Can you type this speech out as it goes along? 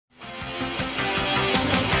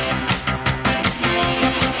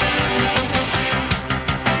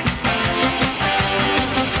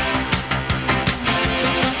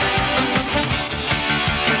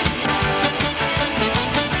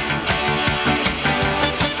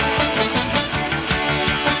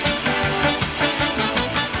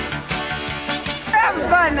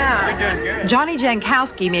doing good. Jonnie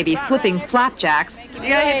Jonckowski may be flipping flapjacks. You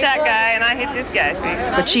gotta hit that guy, and I hit this guy, see?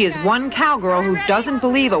 But she is one cowgirl who doesn't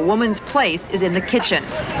believe a woman's place is in the kitchen.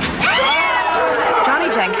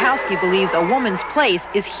 Jonnie Jonckowski believes a woman's place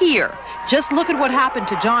is here. Just look at what happened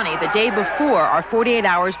to Jonnie the day before our 48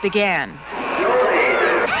 hours began.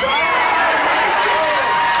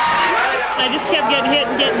 I just kept getting hit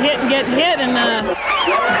and getting hit and getting hit, and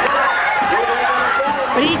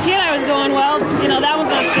but each hit I was going, well, you know, that one's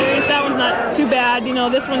not serious, that one's not too bad, you know,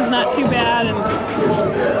 this one's not too bad,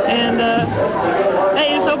 and hey,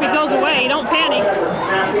 you just hope it goes away. You don't panic.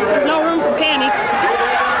 There's no room for panic.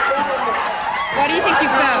 Why do you think you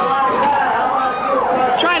fell?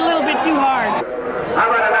 Tried a little bit too hard.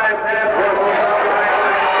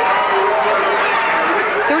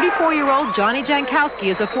 34-year-old Jonnie Jonckowski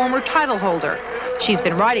is a former title holder. She's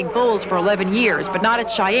been riding bulls for 11 years, but not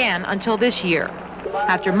at Cheyenne until this year.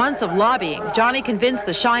 After months of lobbying, Jonnie convinced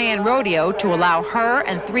the Cheyenne Rodeo to allow her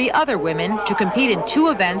and 3 other women to compete in 2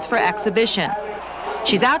 events for exhibition.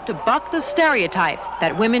 She's out to buck the stereotype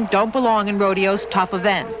that women don't belong in rodeo's tough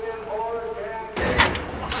events.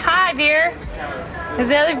 Hi, dear. Is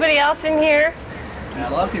everybody else in here? There's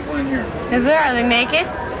a lot of people in here. Is there? Are they naked?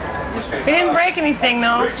 We didn't break anything,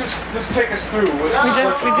 though. Just take us through. We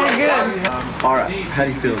did good. All right. How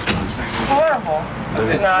do you feel? Horrible.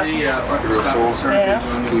 Nauseous. You're sore? Yeah.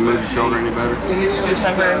 Can you move your shoulder any better?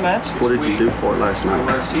 Not very much. What did you do for it last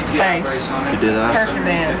night? Thanks. You did that? Perfect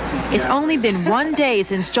dance. It's only been 1 day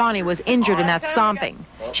since Jonnie was injured in that stomping.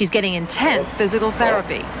 She's getting intense physical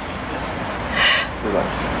therapy.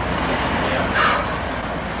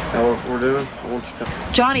 Now what we're doing? I want you to...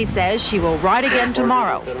 Jonnie says she will ride again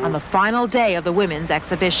tomorrow on the final day of the women's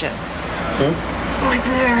exhibition. Right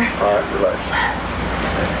there. All right, relax.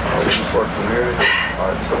 We just work from here. All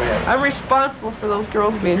right, so I'm responsible for those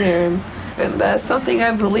girls being here, and that's something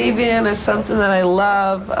I believe in. It's something that I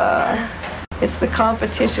love. It's the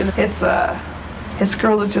competition. It's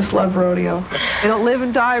girls that just love rodeo. They don't live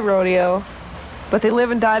and die rodeo, but they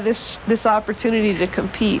live and die this opportunity to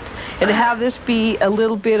compete and to have this be a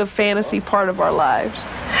little bit of fantasy part of our lives.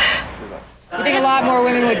 You think a lot more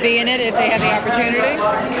women would be in it if they had the opportunity?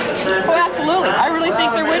 Oh, absolutely. I really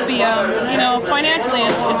think there would be. You know, financially,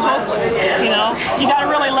 it's hopeless. You know, you got to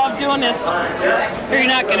really love doing this, or you're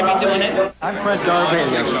not going to be doing it. I'm Fred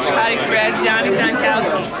Darvania. Howdy, Fred. Jonnie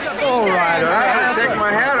Jonckowski. Bull rider. I had to take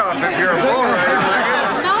my hat off if you're a bull rider.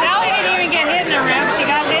 Sally didn't even get hit in her ribs. She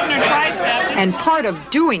got hit in her tricep. And part of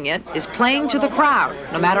doing it is playing to the crowd,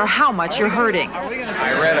 no matter how much you're hurting.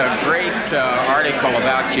 I read a great article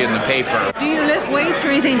about you in the paper. Do you lift weights or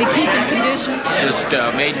anything to keep in condition? Just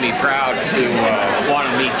made me proud to want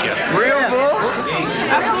to meet you. Real bulls?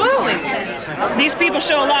 Absolutely. These people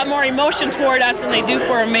show a lot more emotion toward us than they do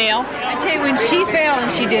for a male. I tell you, when she fell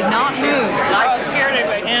and she did not move. I was scared of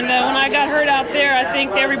it. And when I got hurt out there, I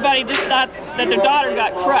think everybody just thought that their daughter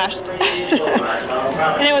got crushed.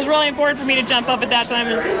 And it was really important for me to jump up at that time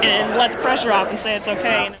and let the pressure off and say it's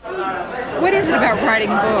okay. What is it about riding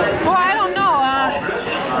bulls? Well, I don't know.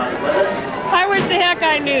 I wish the heck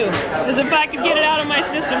I knew. Because if I could get it out of my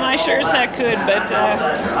system, I sure as heck could. But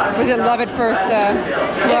Was it love at first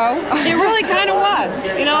throw? it really kind of was.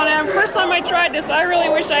 You know, and the first time I tried this, I really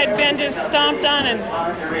wish I had been just stomped on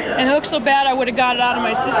and hooked so bad I would have got it out of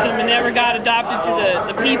my system and never got adopted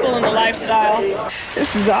to the people and the lifestyle.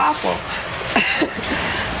 This is awful.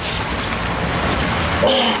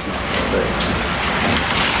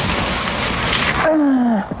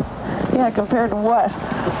 Yeah, compared to what?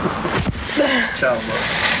 Child love.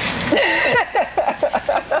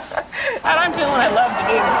 And I'm doing what I love to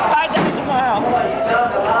do. If I did it tomorrow,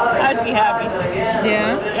 I'd be happy.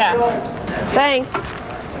 Yeah? Yeah. Thanks.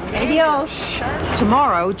 Adios.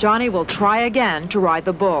 Tomorrow, Jonnie will try again to ride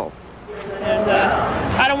the bull. And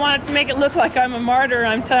I don't want it to make it look like I'm a martyr,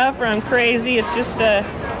 I'm tough, or I'm crazy. It's just,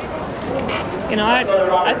 you know,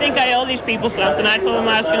 I think I owe these people something. I told them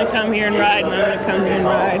I was going to come here and ride, and I'm going to come here and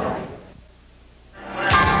ride.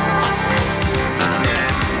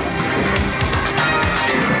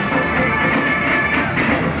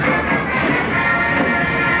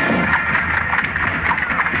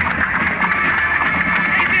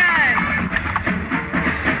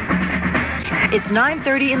 It's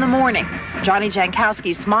 9:30 in the morning. Jonnie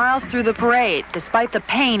Jonckowski smiles through the parade despite the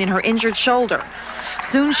pain in her injured shoulder.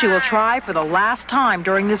 Soon she will try for the last time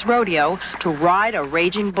during this rodeo to ride a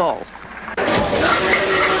raging bull.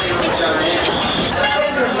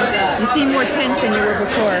 You seem more tense than you were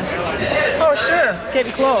before. Oh, sure.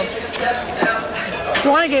 Getting close. You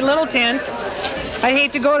want to get a little tense. I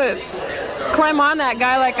hate to go to climb on that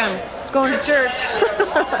guy like I'm going to church.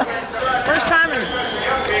 First time in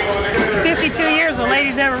 52 years the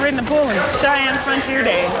lady's ever ridden a bull in Cheyenne Frontier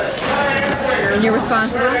Days. And you're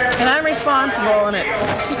responsible? And I'm responsible in it. You go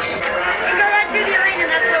right through the arena,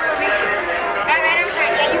 that's where we'll meet you. Right over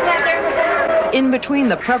there. Yeah, you got there before. In between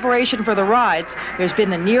the preparation for the rides, there's been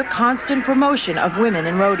the near constant promotion of women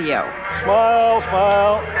in rodeo. Smile,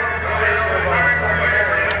 smile.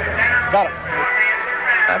 Got it.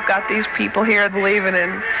 I've got these people here believing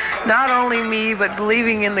in not only me, but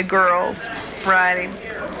believing in the girls riding.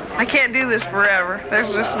 I can't do this forever.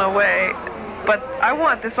 There's just no way. But I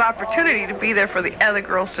want this opportunity to be there for the other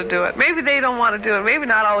girls to do it. Maybe they don't want to do it. Maybe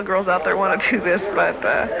not all the girls out there want to do this, but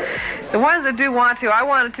the ones that do want to, I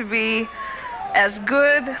want it to be as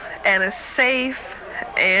good and as safe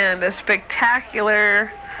and as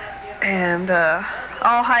spectacular and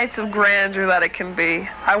all heights of grandeur that it can be.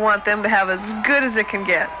 I want them to have as good as it can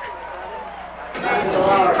get.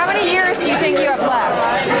 How many years do you think you have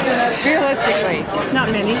left, realistically? Not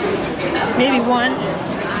many. Maybe one,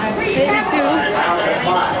 maybe two,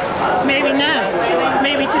 maybe none,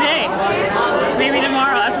 maybe today, maybe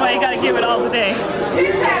tomorrow. That's why you got to give it all today.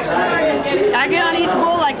 I get on each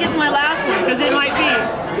bull like it's my last one, because it might be.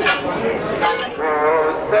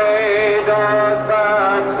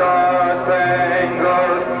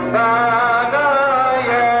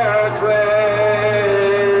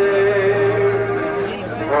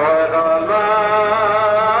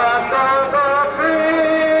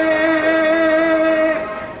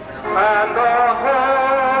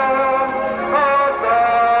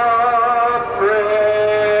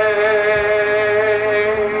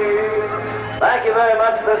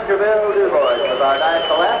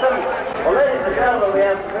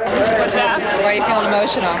 What's that? Why are you feeling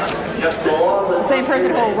emotional? The same person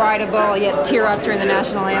who will ride a bull yet tear up during the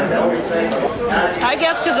national anthem. I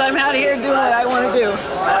guess because I'm out here doing what I want to do.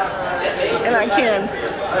 And I can.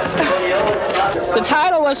 The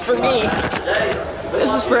title was for me.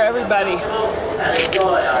 This is for everybody.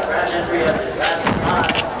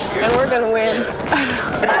 And we're going to win.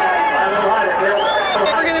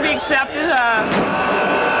 We're going to be accepted.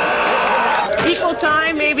 Equal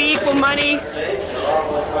time, maybe equal money.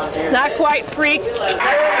 Not quite freaks.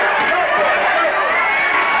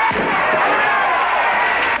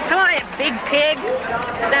 Come on, you big pig.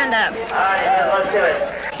 Stand up. Let's do it.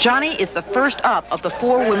 Jonnie is the first up of the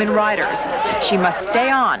 4 women riders. She must stay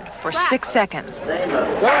on for 6 seconds.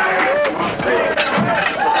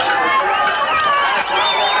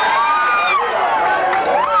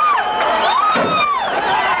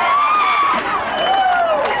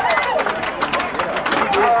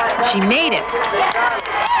 She made it.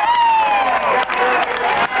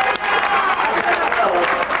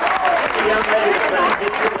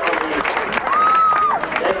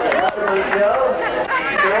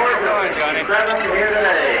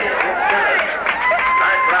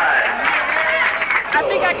 I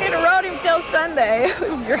think I could have rode him till Sunday. It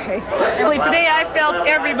was great. Really, today I felt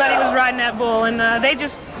everybody was riding that bull, and they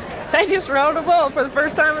just rode a bull for the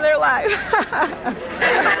first time in their life.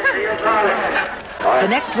 The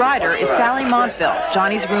next rider is Sally Montville,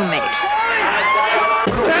 Jonnie's roommate.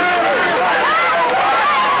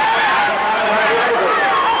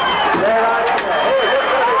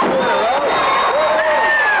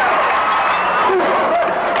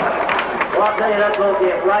 Well, I'll tell you, that bull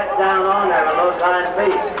gets right down on there with those hind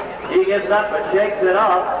feet. She gets up and shakes it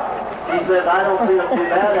off. She says, I don't feel too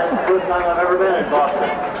bad. That's the first time I've ever been in Boston.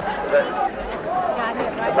 The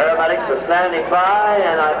paramedics are standing by,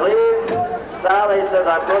 and I believe Sally says,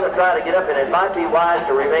 I'm going to try to get up, and it might be wise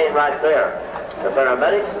to remain right there. The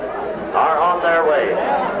paramedics are on their way.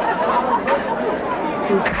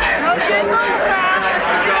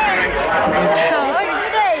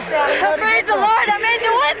 Praise the Lord, I made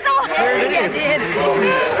the whistle. Very good. I did.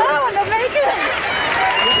 Oh, and the bacon.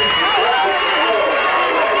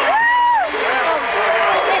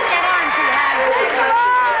 Get that on too high.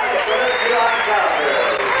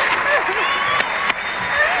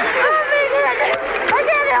 I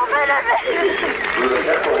can't help it.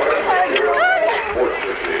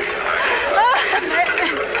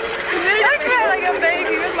 I cry like a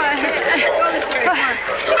baby with my hand.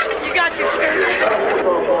 You got your skirt.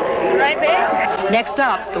 Right, babe? Next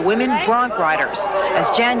up, the women bronc riders. As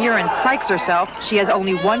Jan Uren psychs herself, she has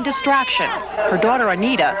only one distraction, her daughter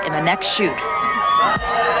Anita in the next chute.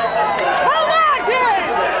 Hold on, Jan!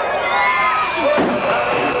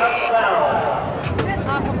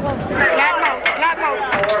 Slap mode, slap mode.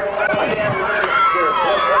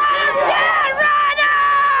 Jan, run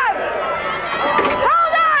up!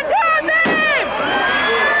 Hold on to him, babe!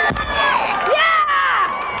 Yeah!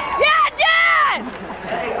 Yeah, Jan!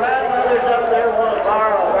 Hey, grandmother's up there, want to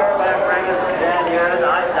borrow a bareback blanket from Jan here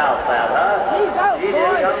tonight.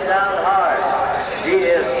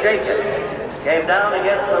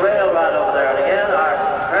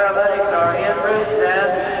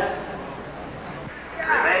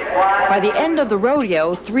 By the end of the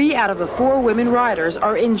rodeo, 3 out of the 4 women riders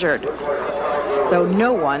are injured, though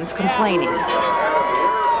no one's complaining. You're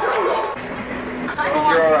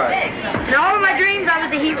all right. In all of my dreams, I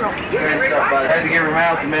was a hero. I had to give her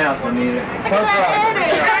mouth to mouth, Anita. Punk rocker.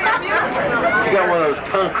 You got one of those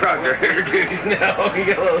punk rocker hairdos now. You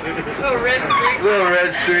got little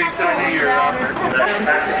red streaks. I knew you were out there.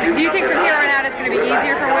 Do you think from here on out it's going to be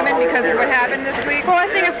easier for women because of what happened this week? Well, I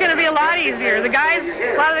think it's going to be a lot easier. The guys,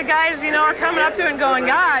 a lot of the guys, you know, are coming up to it and going,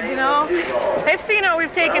 God, you know, they've seen what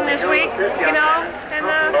we've taken this week, you know, and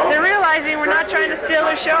they're realizing we're not trying to steal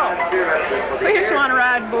their show. We just want to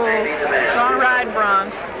ride bulls. We want to ride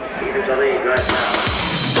bronze. He's in the lead right now.